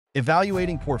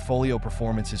Evaluating portfolio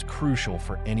performance is crucial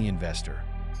for any investor,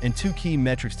 and two key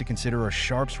metrics to consider are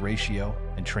Sharpe's ratio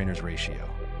and Trainer's ratio.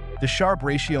 The Sharpe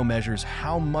ratio measures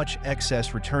how much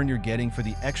excess return you're getting for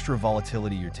the extra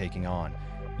volatility you're taking on,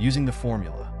 using the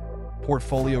formula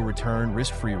portfolio return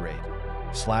risk-free rate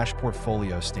 /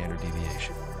 portfolio standard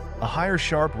deviation. A higher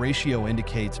Sharpe ratio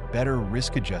indicates better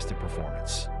risk-adjusted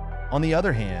performance. On the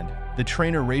other hand, the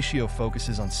Trainer ratio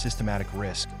focuses on systematic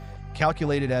risk,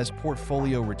 calculated as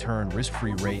portfolio return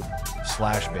risk-free rate /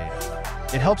 beta.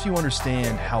 It helps you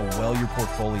understand how well your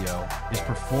portfolio is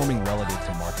performing relative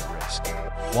to market risk.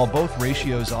 While both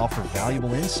ratios offer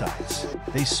valuable insights,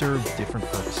 they serve different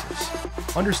purposes.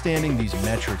 Understanding these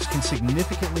metrics can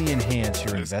significantly enhance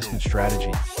your investment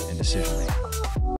strategy and decision-making.